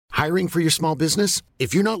Hiring for your small business?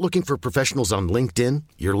 If you're not looking for professionals on LinkedIn,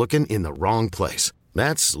 you're looking in the wrong place.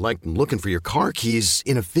 That's like looking for your car keys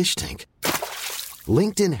in a fish tank.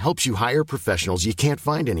 LinkedIn helps you hire professionals you can't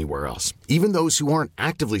find anywhere else, even those who aren't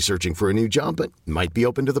actively searching for a new job but might be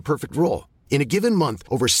open to the perfect role. In a given month,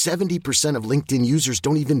 over 70% of LinkedIn users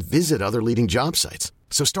don't even visit other leading job sites.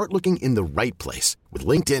 So start looking in the right place. With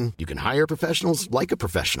LinkedIn, you can hire professionals like a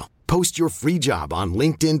professional. Post your free job on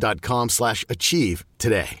linkedin.com/achieve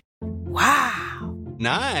today. Wow.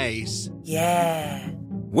 Nice. Yeah.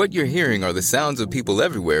 What you're hearing are the sounds of people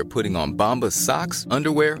everywhere putting on Bombas socks,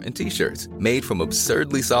 underwear, and T-shirts made from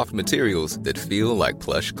absurdly soft materials that feel like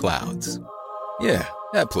plush clouds. Yeah,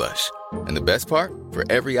 that plush. And the best part? For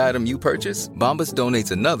every item you purchase, Bombas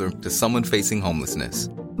donates another to someone facing homelessness.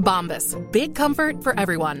 Bombas. Big comfort for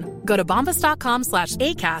everyone. Go to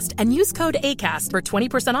bombas.com/ACAST and use code ACAST for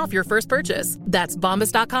 20% off your first purchase. That's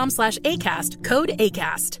bombas.com/ACAST. Code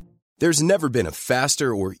ACAST. There's never been a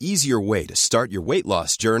faster or easier way to start your weight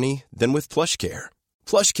loss journey than with PlushCare.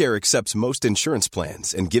 PlushCare accepts most insurance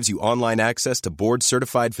plans and gives you online access to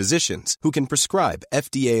board-certified physicians who can prescribe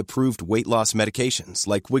FDA-approved weight loss medications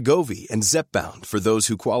like Wegovy and Zepbound for those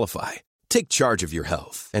who qualify. Take charge of your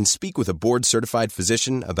health and speak with a board-certified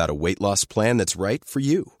physician about a weight loss plan that's right for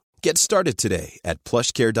you. Get started today at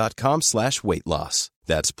plushcare.com/weight loss.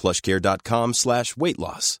 That's plushcare.com/weight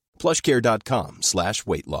loss.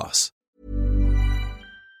 plushcare.com/weight loss.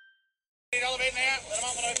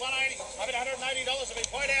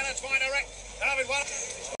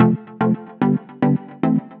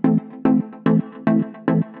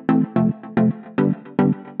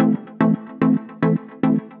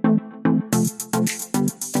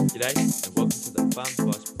 G'day and welcome to the Farm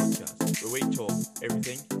Spice Podcast, where we talk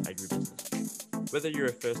everything agribusiness. Whether you're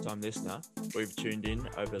a first-time listener or you've tuned in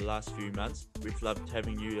over the last few months, we've loved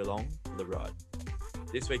having you along for the ride.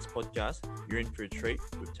 This week's podcast, you're in for a treat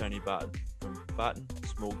with Toni Barton from Barton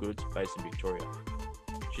Small Goods based in Victoria.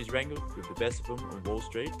 She's wrangled with the best of them on Wall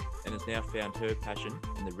Street and has now found her passion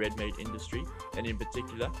in the red meat industry and in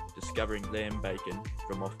particular discovering lamb bacon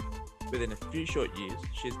from off. Within a few short years,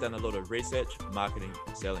 she's done a lot of research, marketing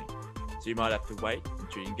and selling. So you might have to wait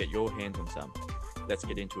until you can get your hands on some. Let's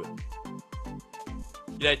get into it.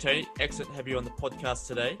 G'day Toni, excellent to have you on the podcast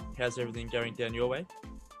today. How's everything going down your way?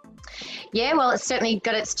 Yeah, well, it's certainly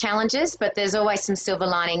got its challenges, but there's always some silver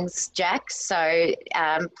linings, Jack. So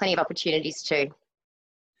plenty of opportunities too.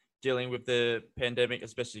 Dealing with the pandemic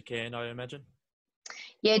as best you can, I imagine?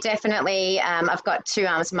 Yeah, definitely. I've got two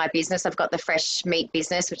arms of my business. I've got the fresh meat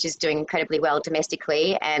business, which is doing incredibly well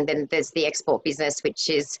domestically. And then there's the export business, which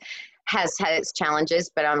has had its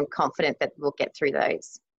challenges, but I'm confident that we'll get through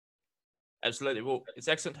those. Absolutely. Well, it's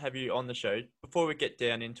excellent to have you on the show. Before we get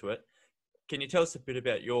down into it, can you tell us a bit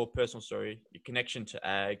about your personal story, your connection to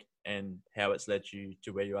ag, and how it's led you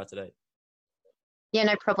to where you are today? Yeah,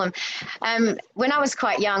 no problem. When I was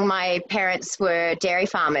quite young, my parents were dairy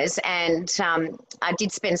farmers, and I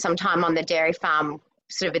did spend some time on the dairy farm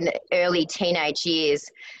sort of in the early teenage years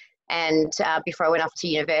and before I went off to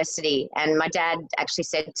university. And my dad actually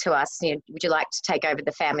said to us, would you like to take over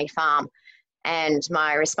the family farm? And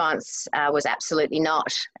my response was absolutely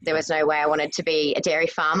not. There was no way I wanted to be a dairy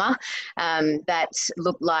farmer. That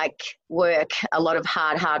looked like work, a lot of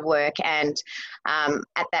hard work. And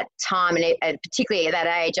at that time, and particularly at that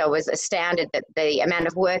age, I was astounded that the amount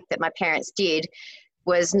of work that my parents did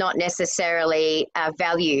was not necessarily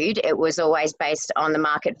valued. It was always based on the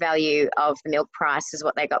market value of the milk price is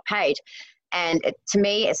what they got paid. And to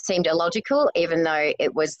me, it seemed illogical, even though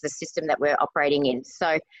it was the system that we're operating in.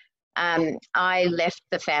 So I left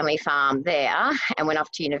the family farm there and went off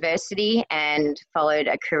to university and followed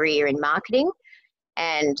a career in marketing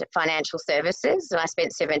and financial services. And I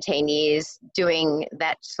spent 17 years doing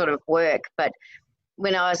that sort of work. But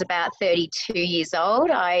when I was about 32 years old,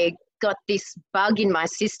 I got this bug in my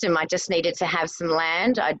system. I just needed to have some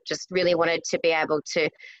land. I just really wanted to be able to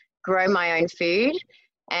grow my own food.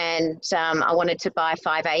 And I wanted to buy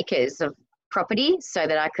 5 acres of property so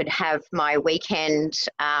that I could have my weekend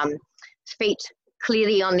feet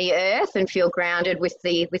clearly on the earth and feel grounded with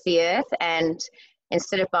the earth. And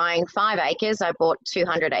instead of buying 5 acres, I bought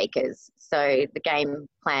 200 acres. So the game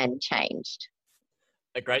plan changed.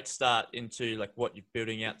 A great start into like what you're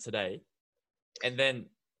building out today. And then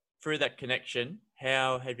through that connection,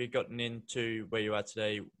 how have you gotten into where you are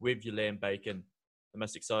today with your lamb bacon, the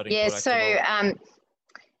most exciting product of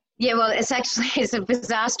all? Well, it's a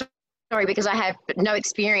bizarre story because I have no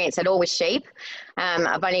experience at all with sheep.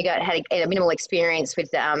 I've only had a minimal experience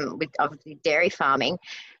with dairy farming.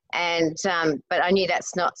 And but I knew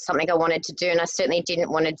that's not something I wanted to do, and I certainly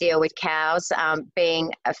didn't want to deal with cows.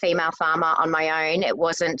 Being a female farmer on my own, it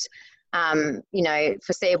wasn't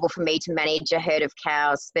foreseeable for me to manage a herd of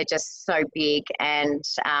cows. They're just so big, and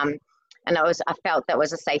I felt that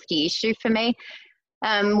was a safety issue for me.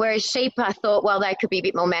 Whereas sheep, I thought, well, they could be a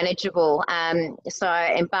bit more manageable. So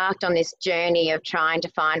I embarked on this journey of trying to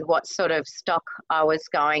find what sort of stock I was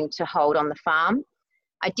going to hold on the farm.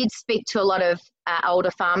 I did speak to a lot of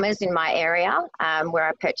older farmers in my area where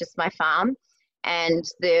I purchased my farm, and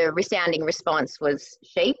the resounding response was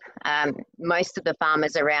sheep. Most of the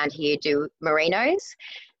farmers around here do merinos,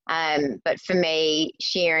 but for me,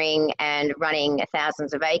 shearing and running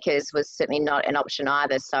thousands of acres was certainly not an option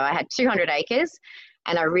either. So I had 200 acres,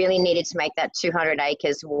 and I really needed to make that 200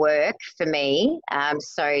 acres work for me,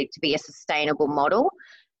 so to be a sustainable model.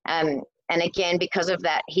 And again, because of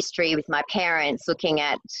that history with my parents, looking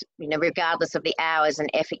at, regardless of the hours and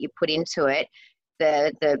effort you put into it,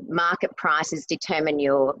 the market prices determine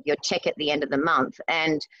your check at the end of the month.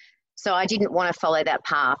 And so I didn't want to follow that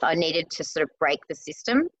path. I needed to sort of break the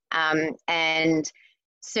system, and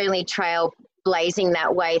certainly trailblazing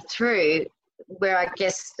that way through, where I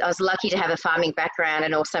guess I was lucky to have a farming background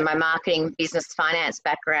and also my marketing, business, finance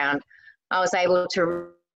background. I was able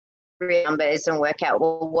to read numbers and work out,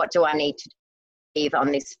 well, what do I need to achieve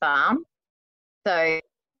on this farm? So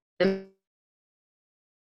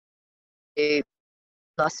you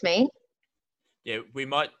lost me. Yeah, we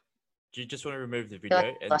might. Do you just want to remove the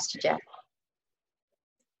video? Lost you, Jack.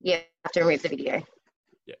 Yeah, I have to remove the video.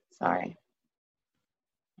 Yeah. Sorry.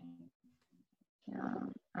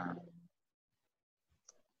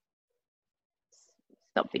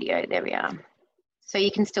 Stop video. There we are. So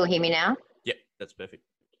you can still hear me now? Yep, that's perfect.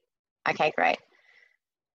 Okay, great.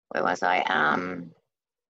 Where was I?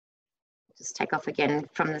 Just take off again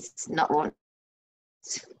from this,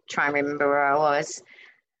 try and remember where I was.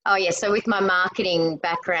 Oh yeah, so with my marketing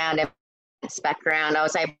background and background, I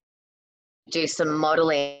was able to do some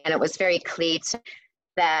modeling, and it was very clear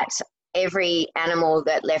that every animal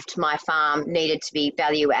that left my farm needed to be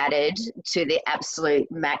value added to the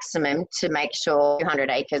absolute maximum to make sure 200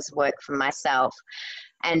 acres work for myself.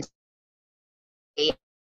 And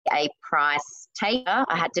a price taker,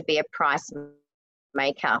 I had to be a price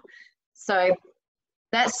maker. So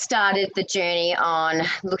that started the journey on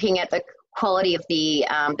looking at the quality of the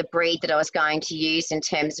breed that I was going to use in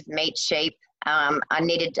terms of meat sheep. I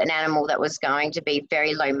needed an animal that was going to be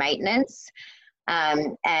very low maintenance.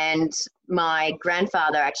 And my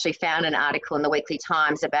grandfather actually found an article in the Weekly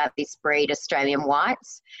Times about this breed, Australian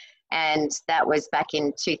Whites, and that was back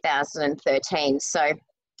in 2013. So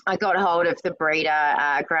I got hold of the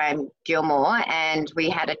breeder, Graham Gilmore, and we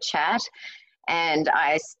had a chat, and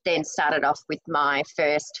I then started off with my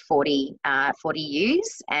first 40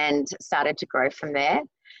 ewes and started to grow from there.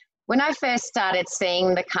 When I first started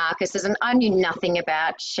seeing the carcasses, and I knew nothing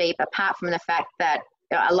about sheep apart from the fact that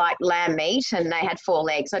I liked lamb meat and they had 4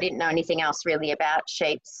 legs. I didn't know anything else really about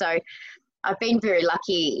sheep. So I've been very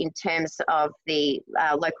lucky in terms of the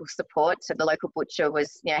local support. So the local butcher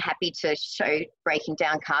was happy to show breaking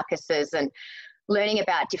down carcasses and learning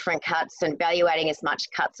about different cuts and evaluating as much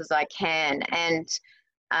cuts as I can. And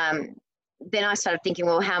then I started thinking,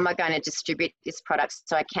 well, how am I going to distribute this product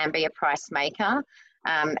so I can be a price maker?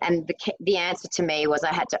 And the answer to me was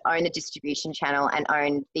I had to own the distribution channel and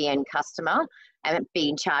own the end customer and be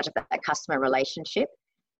in charge of that customer relationship.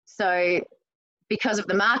 So because of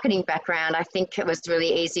the marketing background, I think it was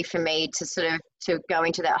really easy for me to go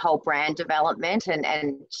into that whole brand development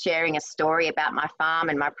and sharing a story about my farm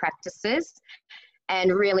and my practices,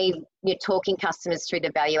 and really talking customers through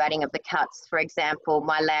the value adding of the cuts. For example,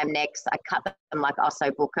 my lamb necks, I cut them like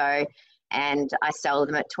Osso Bucco, and I sell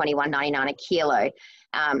them at $21.99 a kilo.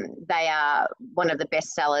 They are one of the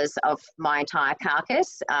best sellers of my entire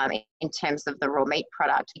carcass in terms of the raw meat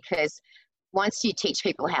product, because once you teach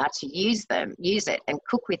people how to use it and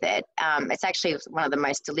cook with it, it's actually one of the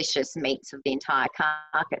most delicious meats of the entire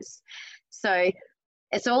carcass. So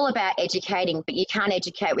it's all about educating, but you can't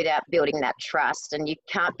educate without building that trust, and you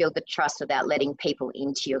can't build the trust without letting people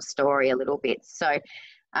into your story a little bit. So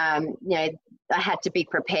I had to be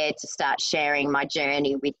prepared to start sharing my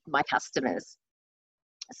journey with my customers.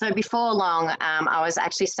 So before long, I was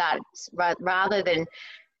actually rather than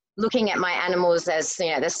looking at my animals as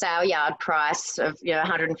the sale yard price of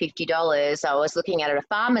 $150, I was looking at a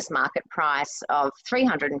farmer's market price of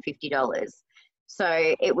 $350.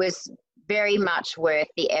 So it was very much worth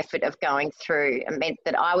the effort of going through. It meant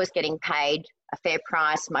that I was getting paid a fair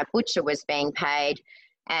price, my butcher was being paid,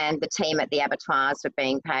 and the team at the abattoirs were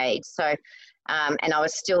being paid. So And I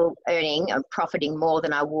was still earning and profiting more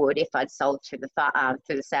than I would if I'd sold through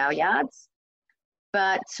the sale yards.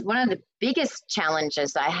 But one of the biggest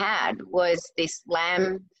challenges I had was this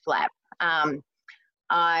lamb flap.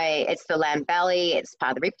 It's the lamb belly, it's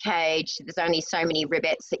part of the rib cage. There's only so many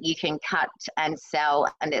ribets that you can cut and sell,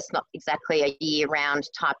 and it's not exactly a year-round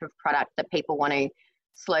type of product that people want to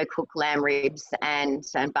slow cook lamb ribs and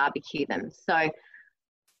barbecue them. So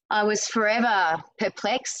I was forever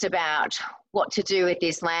perplexed about what to do with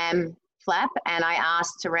this lamb flap, and I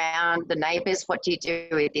asked around the neighbours, what do you do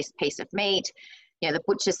with this piece of meat? You know, the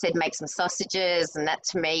butcher said make some sausages, and that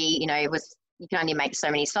to me, you know, you can only make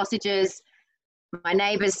so many sausages. My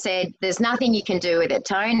neighbours said, there's nothing you can do with it,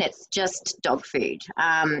 Tone, it's just dog food.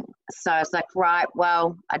 So I was like, right,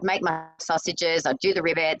 well, I'd make my sausages, I'd do the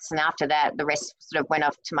rivets, and after that, the rest sort of went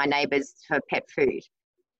off to my neighbours for pet food.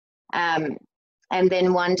 And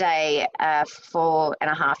then one day,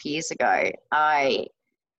 4.5 years ago, I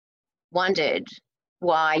wondered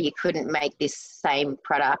why you couldn't make this same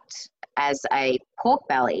product as a pork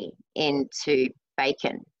belly into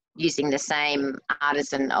bacon, using the same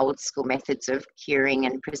artisan old school methods of curing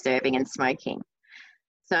and preserving and smoking.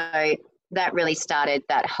 So that really started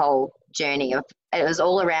that whole journey of, it was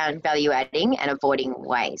all around value adding and avoiding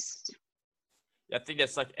waste. I think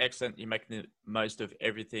that's like excellent. You're making the most of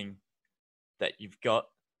everything that you've got,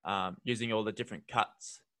 using all the different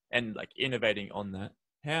cuts and like innovating on that.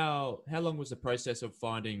 How long was the process of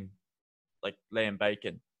finding like lamb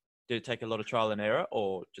bacon? Did it take a lot of trial and error,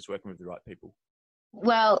 or just working with the right people?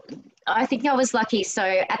 Well, I think I was lucky. So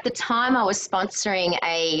at the time I was sponsoring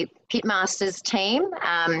a pitmasters team,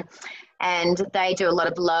 and they do a lot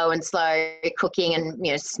of low and slow cooking and,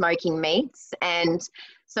 you know, smoking meats. And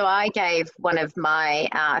so I gave one of my,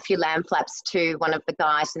 a few lamb flaps to one of the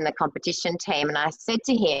guys in the competition team. And I said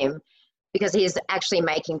to him, because he was actually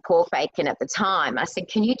making pork bacon at the time, I said,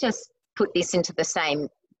 can you just put this into the same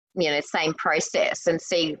process and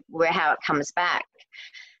see how it comes back?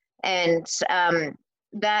 And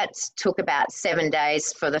that took about 7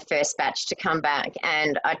 days for the first batch to come back,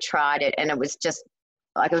 and I tried it, and it was just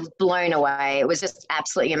like, I was blown away. It was just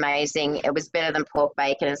absolutely amazing. It was better than pork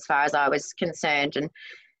bacon as far as I was concerned. And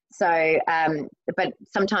so, but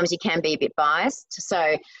sometimes you can be a bit biased.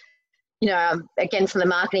 So, you know, again, from the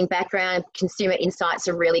marketing background, consumer insights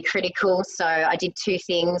are really critical. So I did two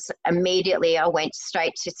things. Immediately, I went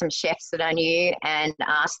straight to some chefs that I knew and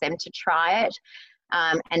asked them to try it.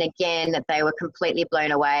 And again, they were completely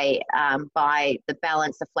blown away by the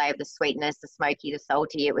balance, the flavour, the sweetness, the smoky, the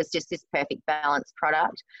salty. It was just this perfect balanced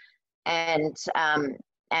product. And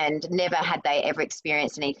never had they ever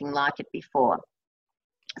experienced anything like it before.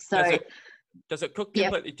 So does it cook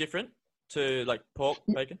completely different to like pork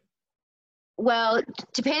bacon? Well, it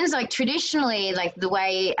depends. Like traditionally, like the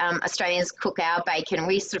way Australians cook our bacon,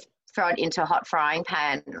 we sort of throw it into a hot frying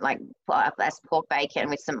pan, like as pork bacon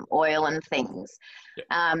with some oil and things. Yep.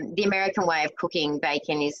 The American way of cooking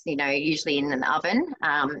bacon is, you know, usually in an oven.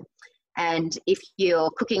 And if you're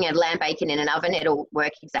cooking a lamb bacon in an oven, it'll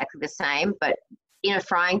work exactly the same. But in a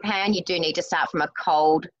frying pan, you do need to start from a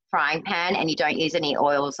cold frying pan, and you don't use any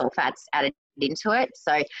oils or fats added into it.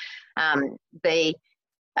 So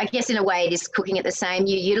I guess in a way it is cooking it the same.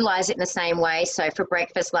 You utilise it in the same way. So for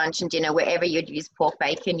breakfast, lunch and dinner, wherever you'd use pork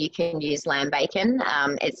bacon, you can use lamb bacon.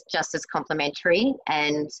 It's just as complementary.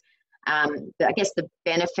 And I guess the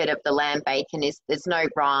benefit of the lamb bacon is there's no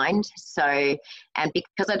rind. So, and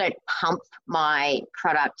because I don't pump my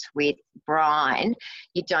product with brine,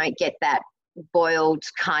 you don't get that boiled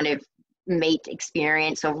kind of meat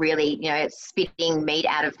experience, or really, you know, spitting meat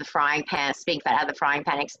out of the frying pan, spitting fat out of the frying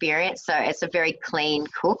pan experience. So it's a very clean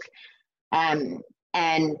cook. And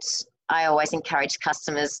I always encourage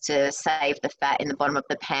customers to save the fat in the bottom of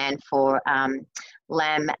the pan for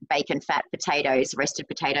lamb bacon fat potatoes, roasted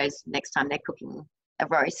potatoes, next time they're cooking a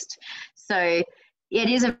roast. So it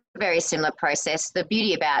is a very similar process. The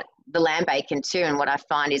beauty about the lamb bacon too, and what I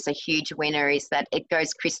find is a huge winner, is that it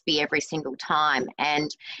goes crispy every single time. And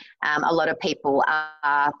a lot of people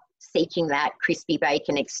are seeking that crispy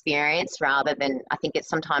bacon experience rather than, I think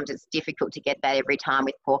sometimes it's difficult to get that every time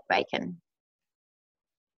with pork bacon.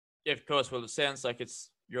 Yeah, of course. Well, it sounds like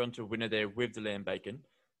you're onto a winner there with the lamb bacon.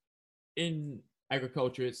 In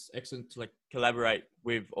agriculture, it's excellent to like collaborate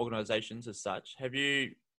with organisations as such. Have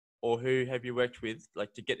you, or who have you worked with,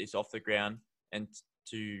 like to get this off the ground and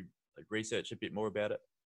to like research a bit more about it?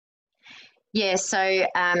 Yeah, so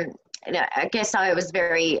you know, I guess I was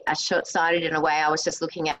very short-sighted in a way. I was just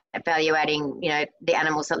looking at value adding, you know, the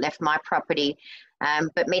animals that left my property.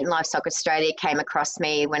 But Meat and Livestock Australia came across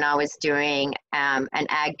me when I was doing an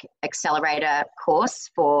ag accelerator course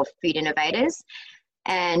for food innovators.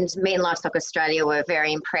 And Meat and Livestock Australia were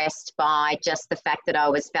very impressed by just the fact that I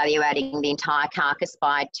was value adding the entire carcass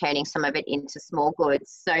by turning some of it into small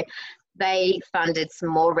goods. So they funded some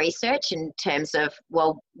more research in terms of,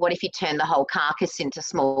 well, what if you turn the whole carcass into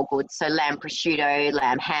small goods? So lamb prosciutto,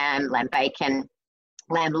 lamb ham, lamb bacon,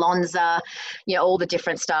 lamb lonza, all the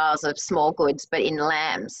different styles of small goods, but in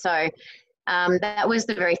lamb. So that was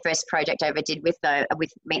the very first project I ever did with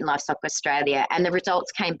Meat and Livestock Australia, and the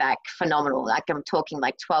results came back phenomenal. Like I'm talking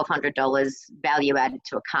like $1,200 value added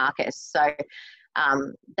to a carcass. So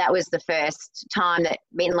that was the first time that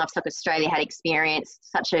Meat and Livestock Australia had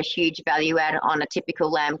experienced such a huge value add on a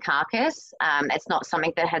typical lamb carcass. It's not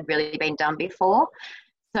something that had really been done before.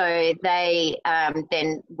 So they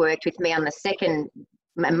then worked with me on the second,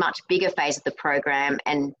 much bigger phase of the program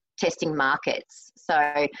and testing markets.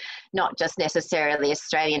 So not just necessarily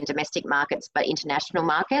Australian domestic markets, but international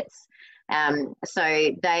markets.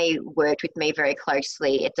 So they worked with me very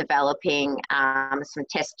closely at developing some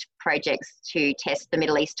test projects to test the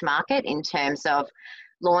Middle East market in terms of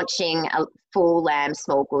launching a full lamb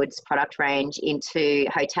small goods product range into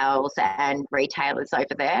hotels and retailers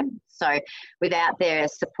over there. So without their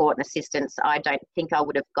support and assistance, I don't think I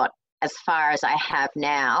would have got as far as I have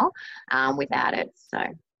now without it.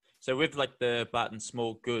 So with like the Barton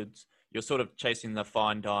small goods, you're sort of chasing the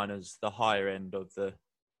fine diners, the higher end of the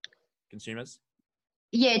consumers?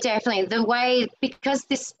 Yeah, definitely. The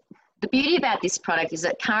beauty about this product is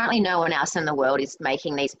that currently no one else in the world is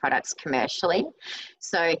making these products commercially.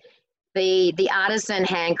 So the artisan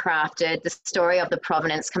handcrafted, the story of the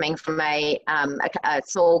provenance coming from a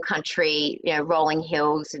small country, rolling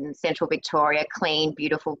hills in central Victoria, clean,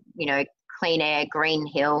 beautiful, clean air, green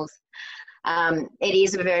hills. It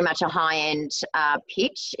is very much a high-end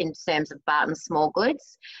pitch in terms of Barton small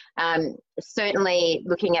goods. Certainly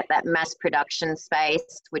looking at that mass production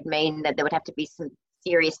space would mean that there would have to be some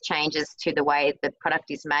serious changes to the way the product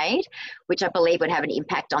is made, which I believe would have an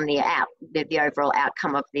impact on the overall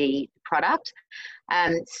outcome of the product.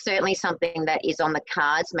 Certainly something that is on the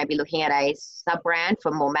cards, maybe looking at a sub-brand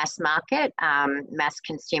for more mass market, mass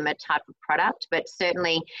consumer type of product, but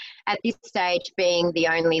certainly at this stage being the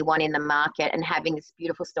only one in the market and having this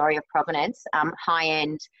beautiful story of provenance,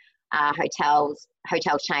 high-end hotel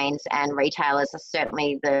chains and retailers are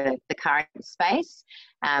certainly the current space.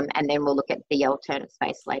 And then we'll look at the alternate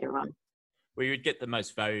space later on. Well, you'd get the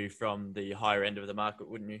most value from the higher end of the market,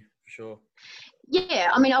 wouldn't you? For sure.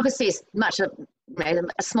 Yeah, I mean, obviously it's much a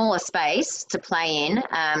smaller space to play in,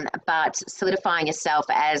 but solidifying yourself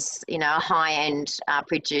as, a high-end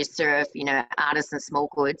producer of, artisan small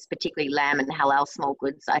goods, particularly lamb and halal small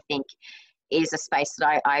goods, I think is a space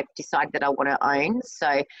that I've decided that I want to own.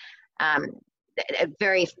 So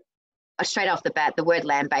straight off the bat, the word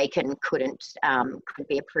lamb bacon couldn't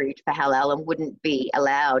be approved for halal and wouldn't be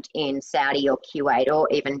allowed in Saudi or Kuwait or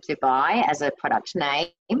even Dubai as a product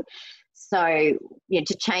name. So,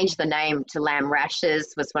 to change the name to lamb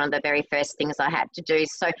rashes was one of the very first things I had to do.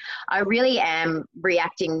 So I really am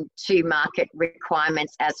reacting to market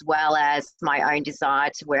requirements as well as my own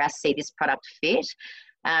desire to where I see this product fit.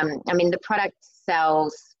 The product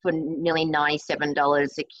sells for nearly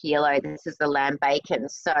 $97 a kilo. This is the lamb bacon.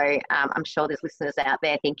 So I'm sure there's listeners out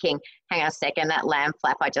there thinking, hang on a second, that lamb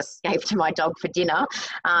flap I just gave to my dog for dinner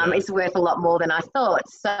is worth a lot more than I thought.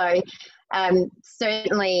 So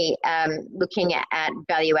certainly looking at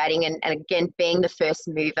value adding and again, being the first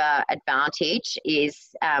mover advantage is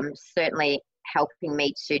certainly helping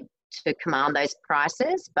me to command those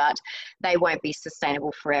prices, but they won't be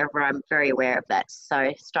sustainable forever. I'm very aware of that.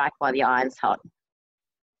 So strike while the iron's hot.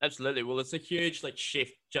 Absolutely. Well, it's a huge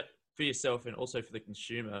shift for yourself and also for the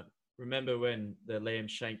consumer. Remember when the lamb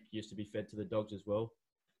shank used to be fed to the dogs as well,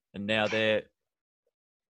 and now they're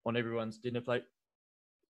on everyone's dinner plate?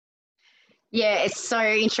 Yeah, it's so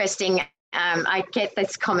interesting. I get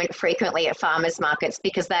this comment frequently at farmers markets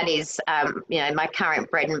because that is, my current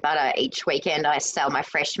bread and butter. Each weekend I sell my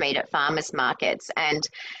fresh meat at farmers markets, and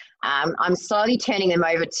I'm slowly turning them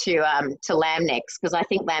over to lamb necks because I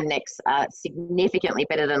think lamb necks are significantly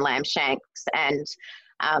better than lamb shanks. And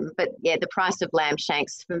but yeah, the price of lamb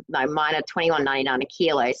shanks, mine are $21.99 a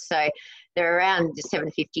kilo, so they're around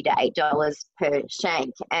 $7.50 to $8 per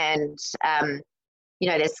shank. And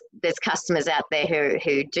there's customers out there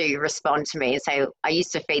who do respond to me and say, I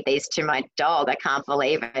used to feed these to my dog. I can't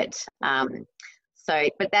believe it.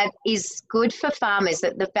 But that is good for farmers,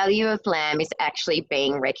 that the value of lamb is actually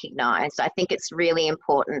being recognised. I think it's really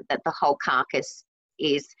important that the whole carcass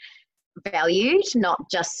is valued, not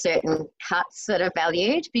just certain cuts that are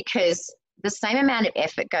valued, because the same amount of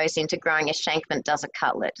effort goes into growing a shank than does a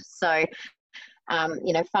cutlet. So,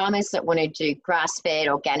 farmers that want to do grass-fed,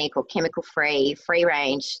 organic or chemical-free,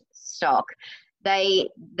 free-range stock, the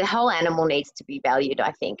whole animal needs to be valued,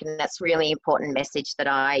 I think, and that's really important message that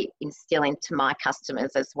I instill into my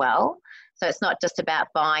customers as well. So it's not just about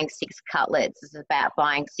buying 6 cutlets, it's about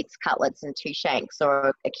buying 6 cutlets and 2 shanks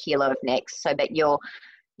or a kilo of necks, so that you're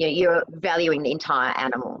valuing the entire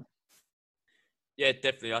animal. Yeah,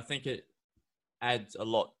 definitely. I think it adds a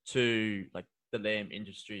lot to like the lamb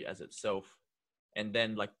industry as itself. And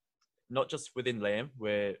then like not just within lamb,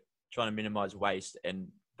 we're trying to minimize waste and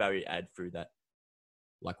value add through that,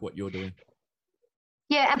 like what you're doing.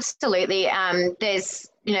 Yeah, absolutely. There's,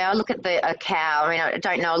 I look at a cow. I mean, I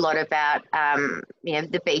don't know a lot about,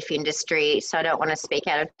 the beef industry, so I don't want to speak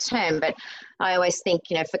out of turn, but I always think,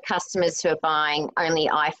 for customers who are buying only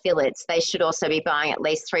eye fillets, they should also be buying at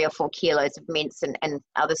least 3 or 4 kilos of mince and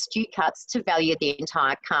other stew cuts to value the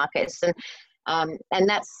entire carcass. And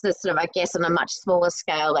that's the sort of, I guess, on a much smaller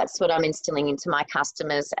scale, that's what I'm instilling into my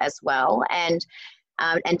customers as well. And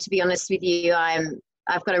to be honest with you,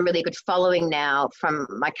 I've got a really good following now from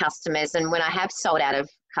my customers, and when I have sold out of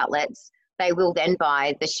cutlets, they will then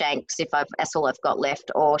buy the shanks if that's all I've got left,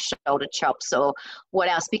 or shoulder chops or what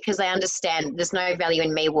else, because they understand there's no value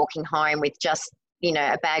in me walking home with just,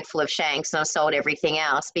 a bag full of shanks and I've sold everything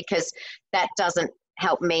else, because that doesn't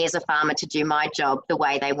help me as a farmer to do my job the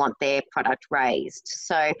way they want their product raised.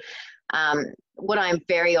 So what I'm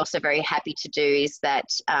also very happy to do is that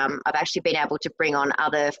I've actually been able to bring on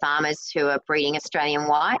other farmers who are breeding Australian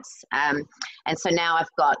whites. And so now I've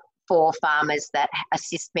got 4 farmers that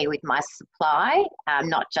assist me with my supply,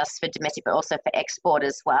 not just for domestic, but also for export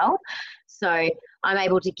as well. So I'm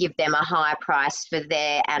able to give them a higher price for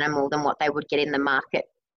their animal than what they would get in the market,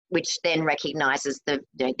 which then recognises the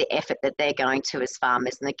effort that they're going to as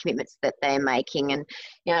farmers and the commitments that they're making. And,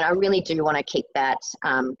 I really do want to keep that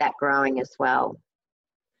growing as well.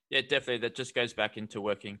 Yeah, definitely. That just goes back into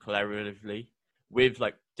working collaboratively with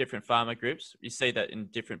like different farmer groups. You see that in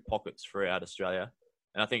different pockets throughout Australia.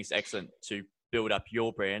 And I think it's excellent to build up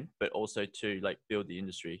your brand, but also to like build the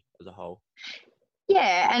industry as a whole.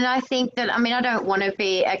 Yeah, and I think that, I don't want to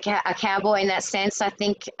be a cowboy in that sense. I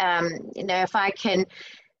think, if I can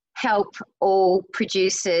help all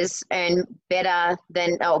producers earn better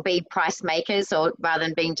or be price makers, or rather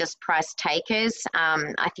than being just price takers,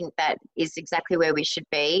 I think that is exactly where we should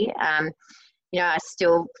be. I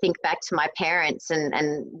still think back to my parents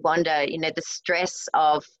and wonder, the stress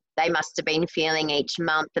of they must have been feeling each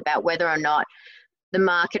month about whether or not the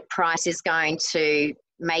market price is going to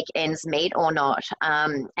make ends meet or not.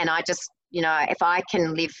 And I just, if I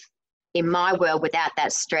can live in my world without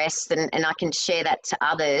that stress, and I can share that to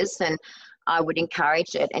others, and I would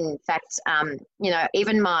encourage it. And in fact,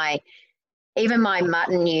 even my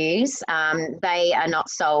mutton ewes, they are not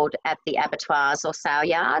sold at the abattoirs or sale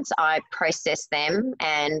yards. I process them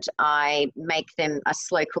and I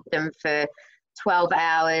slow cook them for 12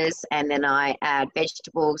 hours, and then I add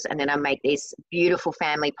vegetables, and then I make these beautiful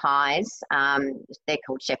family pies. They're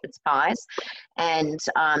called shepherd's pies. And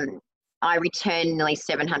I return nearly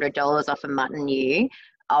 $700 off a mutton ewe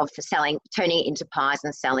turning it into pies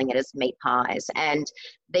and selling it as meat pies. And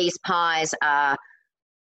these pies are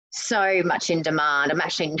so much in demand. I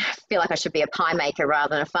feel like I should be a pie maker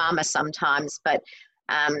rather than a farmer sometimes, but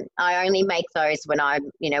I only make those when I'm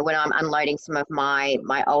unloading some of my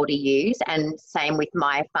older ewes, and same with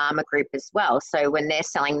my farmer group as well. So when they're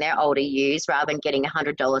selling their older ewes, rather than getting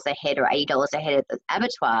 $100 a head or $80 a head at the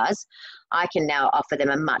abattoirs, I can now offer them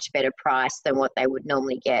a much better price than what they would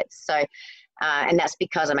normally get. So, and that's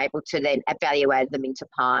because I'm able to then evaluate them into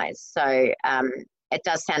pies. So it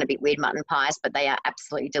does sound a bit weird, mutton pies, but they are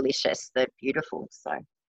absolutely delicious. They're beautiful. So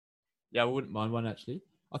yeah, I wouldn't mind one actually.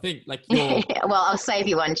 I think like you're... Well, I'll save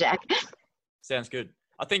you one, Jack. Sounds good.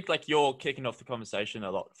 I think like you're kicking off the conversation a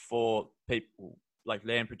lot for people like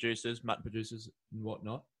lamb producers, mutton producers and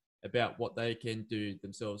whatnot, about what they can do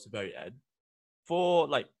themselves to value add. For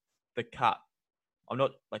like the cut, I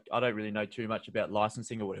don't really know too much about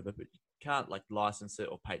licensing or whatever, but you can't like license it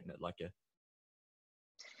or patent it like a...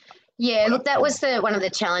 Yeah, look, that was one of the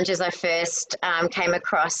challenges I first came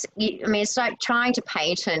across. It's like trying to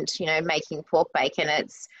patent, making pork bacon.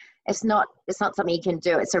 It's not something you can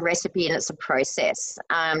do. It's a recipe and it's a process.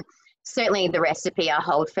 Certainly the recipe I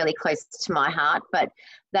hold fairly close to my heart, but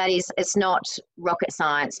it's not rocket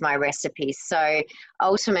science, my recipe. So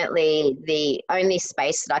ultimately the only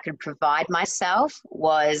space that I could provide myself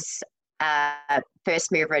was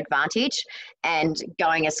first mover advantage and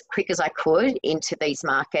going as quick as I could into these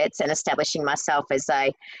markets and establishing myself as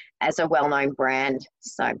a well-known brand.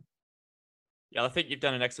 So. Yeah, I think you've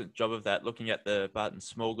done an excellent job of that, looking at the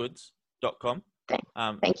bartonsmallgoods.com.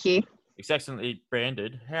 Thank you. It's excellently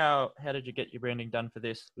branded. How did you get your branding done for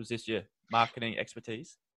this? Was this your marketing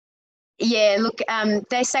expertise? Yeah, look,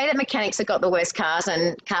 they say that mechanics have got the worst cars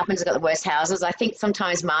and carpenters have got the worst houses. I think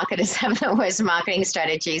sometimes marketers have the worst marketing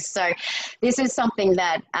strategies. So this is something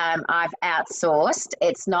that I've outsourced.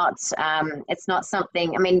 It's not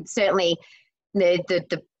something, I mean, certainly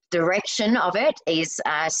the direction of it is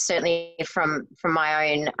certainly from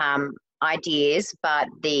my own ideas, but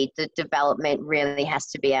the development really has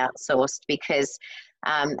to be outsourced because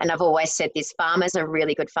and I've always said this, farmers are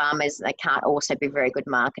really good farmers. They can't also be very good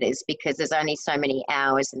marketers because there's only so many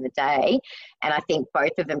hours in the day. And I think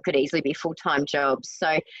both of them could easily be full-time jobs.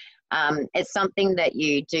 So it's something that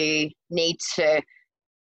you do need to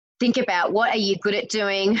think about. What are you good at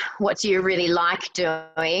doing? What do you really like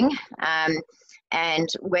doing? And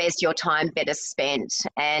where's your time better spent?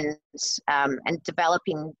 And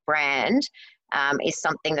developing brand is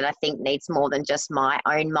something that I think needs more than just my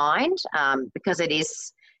own mind, because it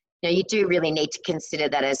is, you do really need to consider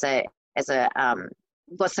that as a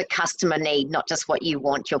what's the customer need, not just what you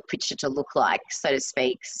want your picture to look like, so to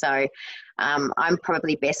speak. So I'm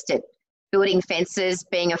probably best at building fences,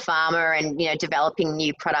 being a farmer, and developing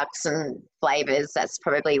new products and flavors. That's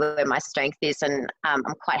probably where my strength is, and I'm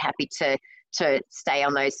quite happy to stay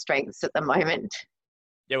on those strengths at the moment.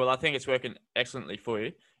 Yeah, well, I think it's working excellently for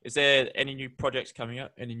you. Is there any new projects coming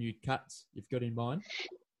up? Any new cuts you've got in mind?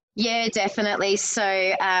 Yeah, definitely.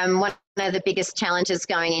 So one of the biggest challenges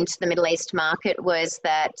going into the Middle East market was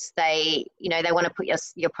that they want to put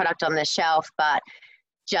your product on the shelf, but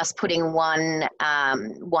just putting one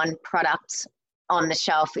product on the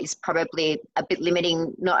shelf is probably a bit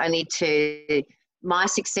limiting, not only to my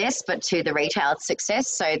success, but to the retail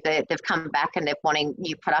success. So they've come back and they're wanting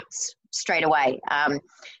new products straight away.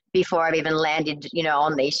 Before I've even landed,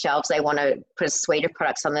 on these shelves, they want to put a suite of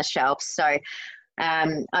products on the shelf. So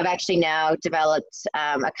I've actually now developed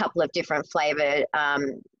a couple of different flavored,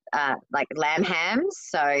 like lamb hams.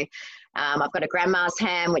 So I've got a grandma's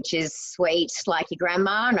ham, which is sweet like your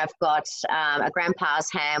grandma, and I've got a grandpa's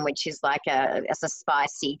ham, which is like a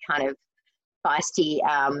spicy kind of feisty,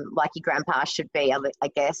 like your grandpa should be, I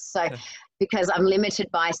guess. So because I'm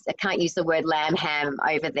limited by, I can't use the word lamb ham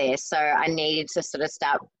over there. So I needed to sort of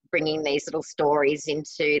start bringing these little stories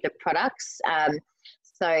into the products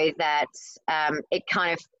so that it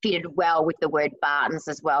kind of fitted well with the word Bartons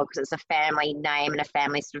as well, because it's a family name and a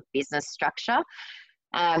family sort of business structure.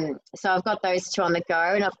 So I've got those two on the go,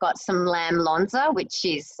 and I've got some lamb lonza, which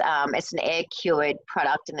is it's an air cured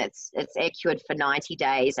product, and it's air cured for 90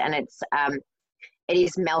 days, and it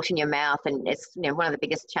is melt in your mouth, and it's one of the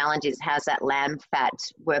biggest challenges. How's that lamb fat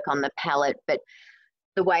work on the palate? But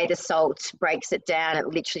the way the salt breaks it down, it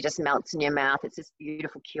literally just melts in your mouth. It's this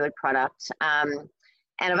beautiful cured product.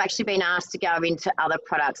 And I've actually been asked to go into other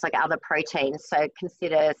products, like other proteins. So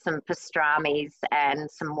consider some pastrami's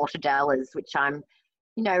and some mortadellas, which I'm,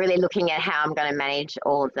 really looking at how I'm going to manage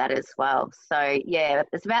all of that as well. So yeah,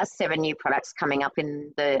 there's about 7 new products coming up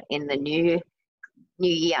in the new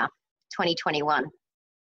year, 2021.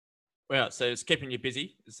 Wow, so it's keeping you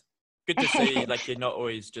busy. It's good to see, like, you're not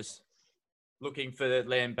always just looking for the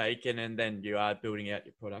lamb bacon, and then you are building out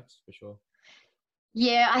your products for sure.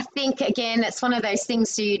 Yeah, I think, again, it's one of those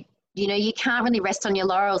things you can't really rest on your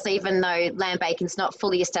laurels, even though lamb bacon's not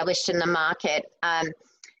fully established in the market.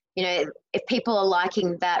 If people are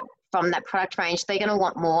liking that from that product range, they're going to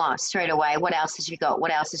want more straight away. What else has you got?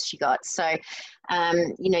 What else has she got? So,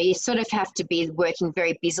 you sort of have to be working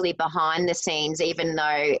very busily behind the scenes, even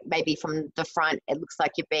though maybe from the front it looks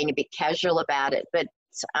like you're being a bit casual about it. But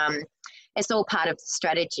it's all part of the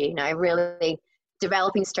strategy. Really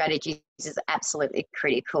developing strategies is absolutely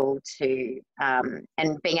critical to,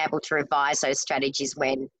 and being able to revise those strategies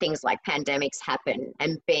when things like pandemics happen,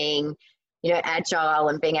 and being agile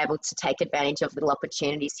and being able to take advantage of little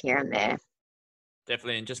opportunities here and there.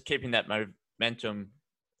 Definitely, and just keeping that momentum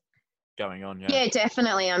going on. Yeah,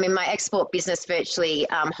 definitely. I mean, my export business virtually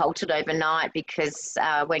halted overnight because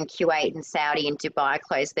when Kuwait and Saudi and Dubai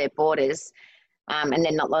closed their borders, and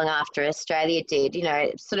then not long after Australia did,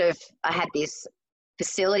 I had this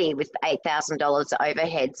facility with $8,000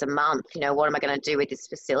 overheads a month. What am I going to do with this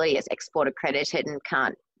facility? It's export accredited and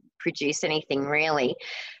can't produce anything really.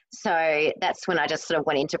 So that's when I just sort of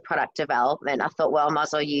went into product development. I thought, well, I might as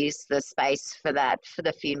well use the space for that for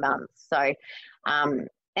the few months. So,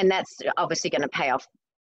 and that's obviously going to pay off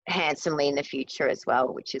handsomely in the future as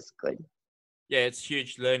well, which is good. Yeah, it's a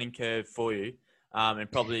huge learning curve for you,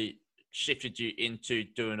 and probably shifted you into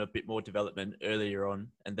doing a bit more development earlier on,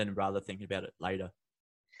 and then rather thinking about it later.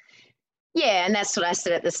 Yeah, and that's what I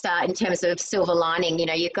said at the start in terms of silver lining. You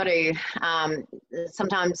know, you've got to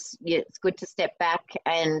sometimes it's good to step back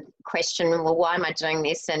and question, well, why am I doing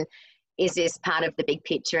this? And is this part of the big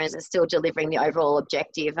picture? Is it still delivering the overall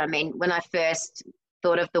objective? I mean, when I first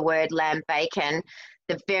thought of the word lamb bacon,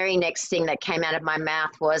 the very next thing that came out of my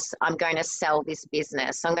mouth was, I'm going to sell this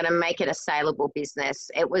business. I'm going to make it a saleable business.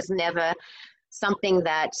 It was never something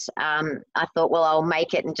that I thought, well, I'll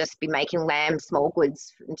make it and just be making lamb small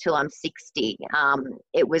goods until I'm 60.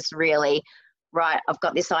 It was really, right, I've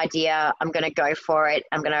got this idea. I'm going to go for it.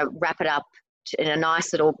 I'm going to wrap it up in a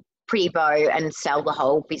nice little pretty bow and sell the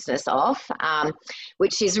whole business off,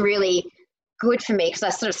 which is really good for me because I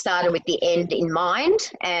sort of started with the end in mind.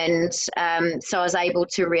 And so I was able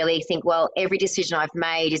to really think, well, every decision I've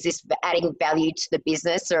made, is this adding value to the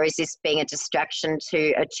business, or is this being a distraction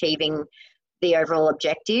to achieving the overall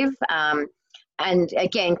objective? And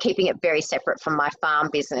again, keeping it very separate from my farm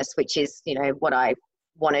business, which is, you know, what I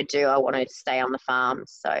want to do. I want to stay on the farm.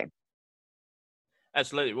 So.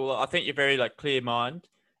 Absolutely. Well, I think you're very clear mind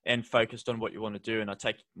and focused on what you want to do. And I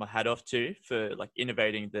take my hat off to you for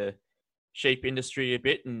innovating the sheep industry a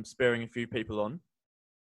bit and spurring a few people on.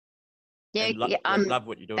 Yeah, love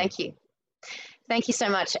what you're doing. Thank you. Thank you so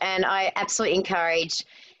much. And I absolutely encourage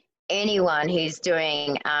anyone who's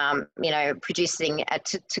doing, producing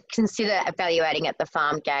to consider evaluating at the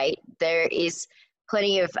farm gate. There is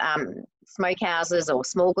plenty of smokehouses or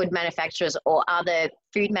small good manufacturers or other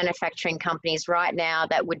food manufacturing companies right now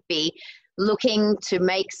that would be looking to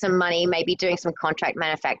make some money, maybe doing some contract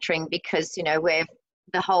manufacturing, because, you know,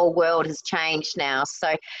 the whole world has changed now.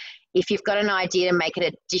 So if you've got an idea to make an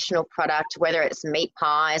additional product, whether it's meat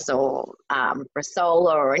pies or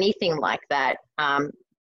bresaola or anything like that,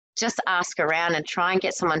 just ask around and try and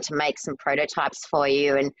get someone to make some prototypes for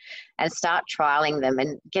you and start trialing them,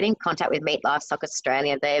 and get in contact with Meat Livestock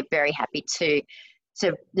Australia. They're very happy to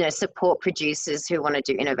support producers who want to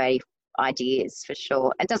do innovative ideas, for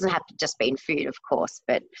sure. It doesn't have to just be in food, of course,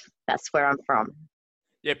 but that's where I'm from.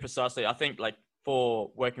 Yeah, precisely. I think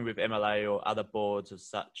for working with MLA or other boards as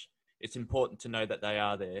such, it's important to know that they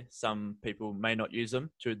are there. Some people may not use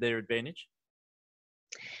them to their advantage.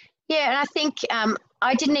 Yeah, and I think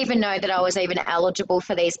I didn't even know that I was even eligible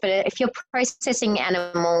for these, but if you're processing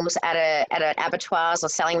animals at an abattoirs or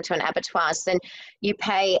selling them to an abattoirs, then you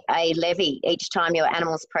pay a levy each time your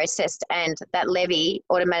animal's processed, and that levy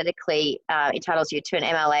automatically entitles you to an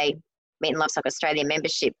MLA, Meat and Livestock Australia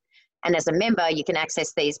membership. And as a member, you can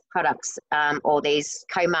access these products or these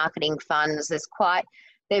co-marketing funds.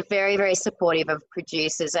 They're very, very supportive of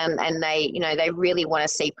producers, and they really want to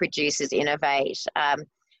see producers innovate.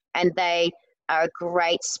 And they are a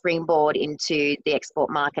great springboard into the export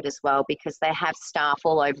market as well, because they have staff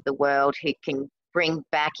all over the world who can bring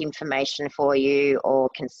back information for you or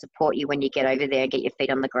can support you when you get over there and get your feet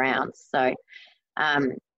on the ground. So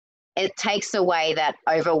it takes away that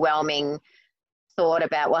overwhelming thought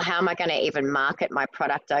about, well, how am I going to even market my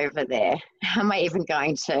product over there? How am I even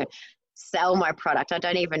going to sell my product? I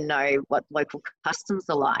don't even know what local customs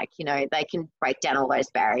are like. You know, they can break down all those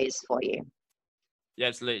barriers for you. Yeah,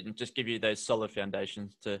 absolutely. And just give you those solid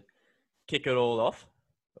foundations to kick it all off,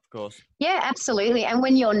 of course. Yeah, absolutely. And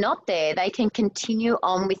when you're not there, they can continue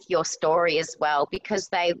on with your story as well, because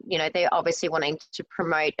they're obviously wanting to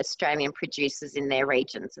promote Australian producers in their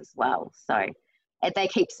regions as well. So they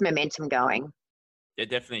keeps momentum going. Yeah,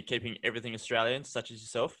 definitely keeping everything Australian, such as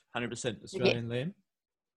yourself, 100% Australian land.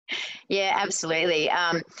 Yeah, absolutely.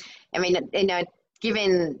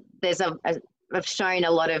 Given I've shown a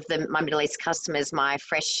lot of my Middle East customers my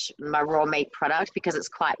raw meat product, because it's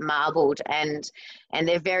quite marbled, and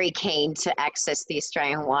they're very keen to access the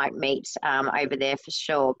Australian white meat over there for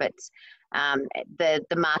sure. But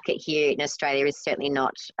the market here in Australia is certainly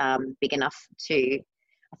not big enough to,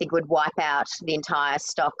 I think, would wipe out the entire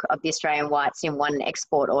stock of the Australian whites in one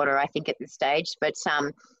export order, I think, at this stage. But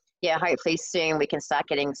hopefully soon we can start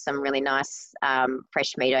getting some really nice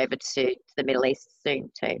fresh meat over to the Middle East soon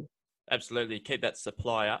too. Absolutely. Keep that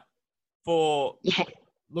supply up. For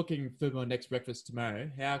looking for my next breakfast tomorrow,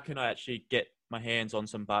 how can I actually get my hands on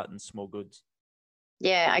some Barton's small goods?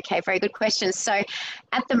 Yeah, okay, very good question. So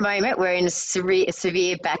at the moment, we're in a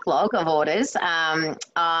severe backlog of orders.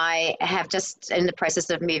 I have just in the process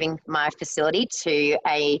of moving my facility to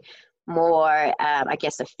a more,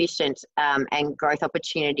 efficient and growth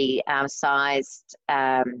opportunity sized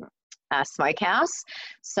smokehouse.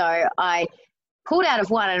 So pulled out of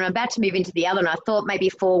one and I'm about to move into the other, and I thought maybe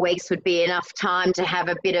 4 weeks would be enough time to have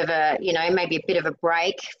a bit of a, maybe a bit of a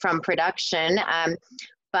break from production.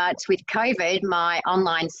 But with COVID, my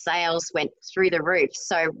online sales went through the roof.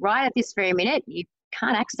 So right at this very minute, you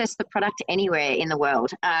can't access the product anywhere in the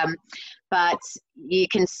world. But you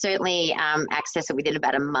can certainly access it within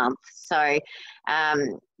about a month. So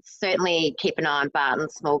certainly keep an eye on Barton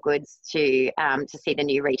Small Goods to see the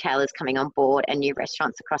new retailers coming on board and new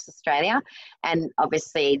restaurants across Australia. And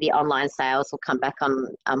obviously the online sales will come back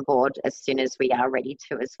on board as soon as we are ready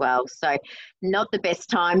to as well. So not the best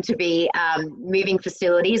time to be moving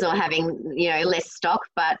facilities or having, less stock,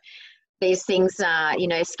 but these things,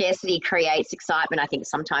 scarcity creates excitement, I think,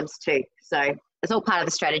 sometimes too. So it's all part of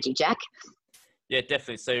the strategy, Jack. Yeah,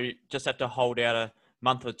 definitely. So you just have to hold out a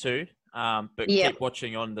month or two. But keep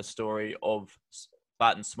watching on the story of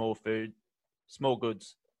Barton Small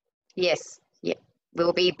Goods. Yes,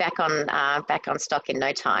 we'll be back on stock in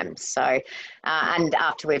no time. So, and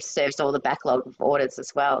after we've served all the backlog of orders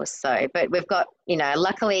as well. So, but we've got,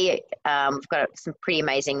 luckily, we've got some pretty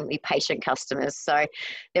amazingly patient customers. So,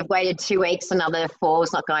 they've waited 2 weeks. Another 4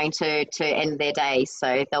 is not going to end their day,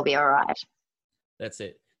 so they'll be all right. That's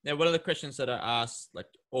it. Now, one of the questions that I ask, like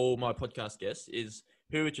all my podcast guests, is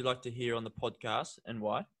who would you like to hear on the podcast and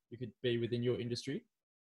why? You could be within your industry.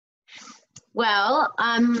 Well,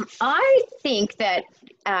 I think that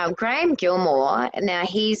Graham Gilmore, now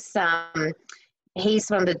he's one of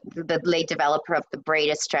the lead developer of the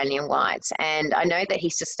Breed Australian Whites, and I know that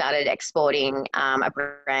he's just started exporting a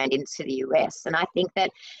brand into the US, and I think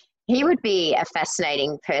that he would be a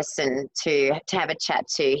fascinating person to have a chat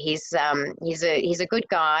to. He's a good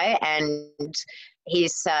guy, and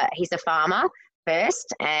he's a farmer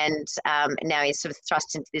first, and now he's sort of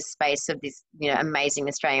thrust into this space of this amazing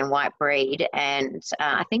Australian white breed, and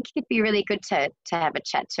I think it'd be really good to have a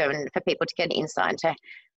chat to him and for people to get an insight into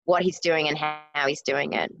what he's doing and how he's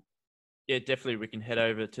doing it. Yeah, definitely. We can head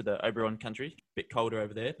over to the Oberon country. A bit colder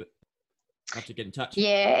over there, but I have to get in touch.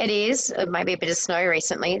 Yeah, it is. Maybe a bit of snow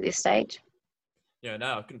recently at this stage. Yeah,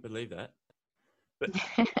 no, I couldn't believe that. But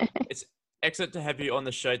it's excellent to have you on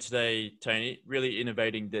the show today, Tony. Really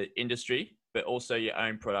innovating the industry, but also your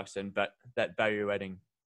own products and that value adding.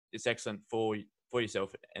 It's excellent for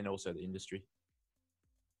yourself and also the industry.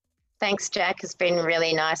 Thanks, Jack. It's been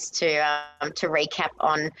really nice to recap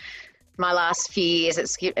on my last few years.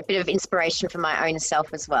 It's a bit of inspiration for my own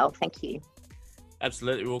self as well. Thank you.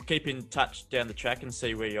 Absolutely. We'll keep in touch down the track and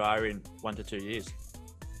see where you are in 1 to 2 years.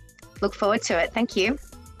 Look forward to it. Thank you.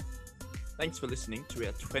 Thanks for listening to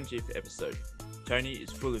our 20th episode. Tony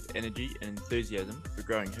is full of energy and enthusiasm for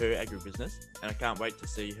growing her agribusiness, and I can't wait to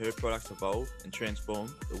see her products evolve and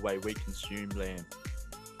transform the way we consume land.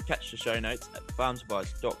 Catch the show notes at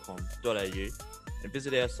farmsadvice.com.au and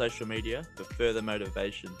visit our social media for further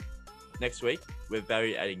motivation. Next week, we're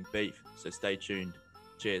value adding beef, so stay tuned.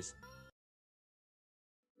 Cheers.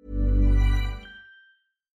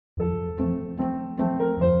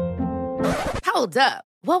 Hold up.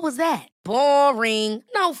 What was that? Boring.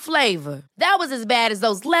 No flavor. That was as bad as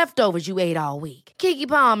those leftovers you ate all week. Keke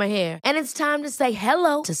Palmer here. And it's time to say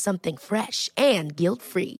hello to something fresh and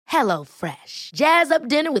guilt-free. Hello Fresh. Jazz up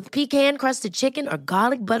dinner with pecan-crusted chicken or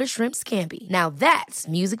garlic butter shrimp scampi. Now that's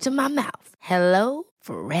music to my mouth. Hello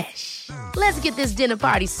Fresh. Let's get this dinner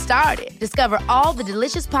party started. Discover all the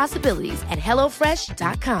delicious possibilities at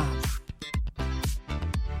HelloFresh.com.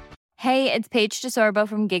 Hey, it's Paige DeSorbo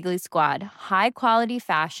from Giggly Squad. High quality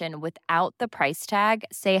fashion without the price tag.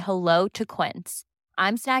 Say hello to Quince.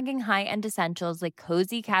 I'm snagging high-end essentials like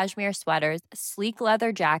cozy cashmere sweaters, sleek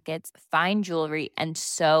leather jackets, fine jewelry, and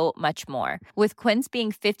so much more. With Quince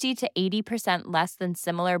being 50 to 80% less than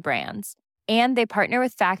similar brands. And they partner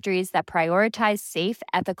with factories that prioritize safe,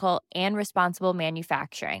 ethical, and responsible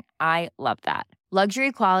manufacturing. I love that.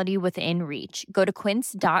 Luxury quality within reach. Go to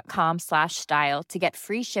quince.com/style to get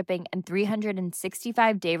free shipping and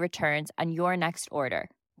 365-day returns on your next order.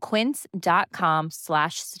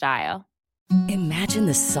 Quince.com/style. Imagine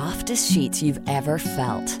the softest sheets you've ever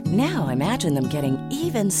felt. Now imagine them getting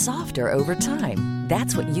even softer over time.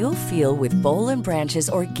 That's what you'll feel with Boll & Branch's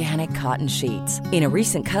organic cotton sheets. In a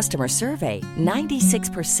recent customer survey,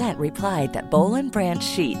 96% replied that Boll & Branch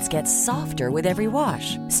sheets get softer with every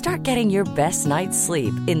wash. Start getting your best night's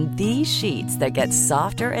sleep in these sheets that get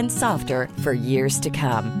softer and softer for years to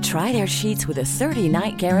come. Try their sheets with a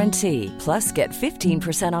 30-night guarantee. Plus, get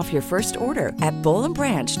 15% off your first order at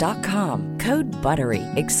bollandbranch.com. Code BUTTERY.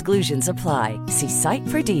 Exclusions apply. See site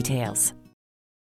for details.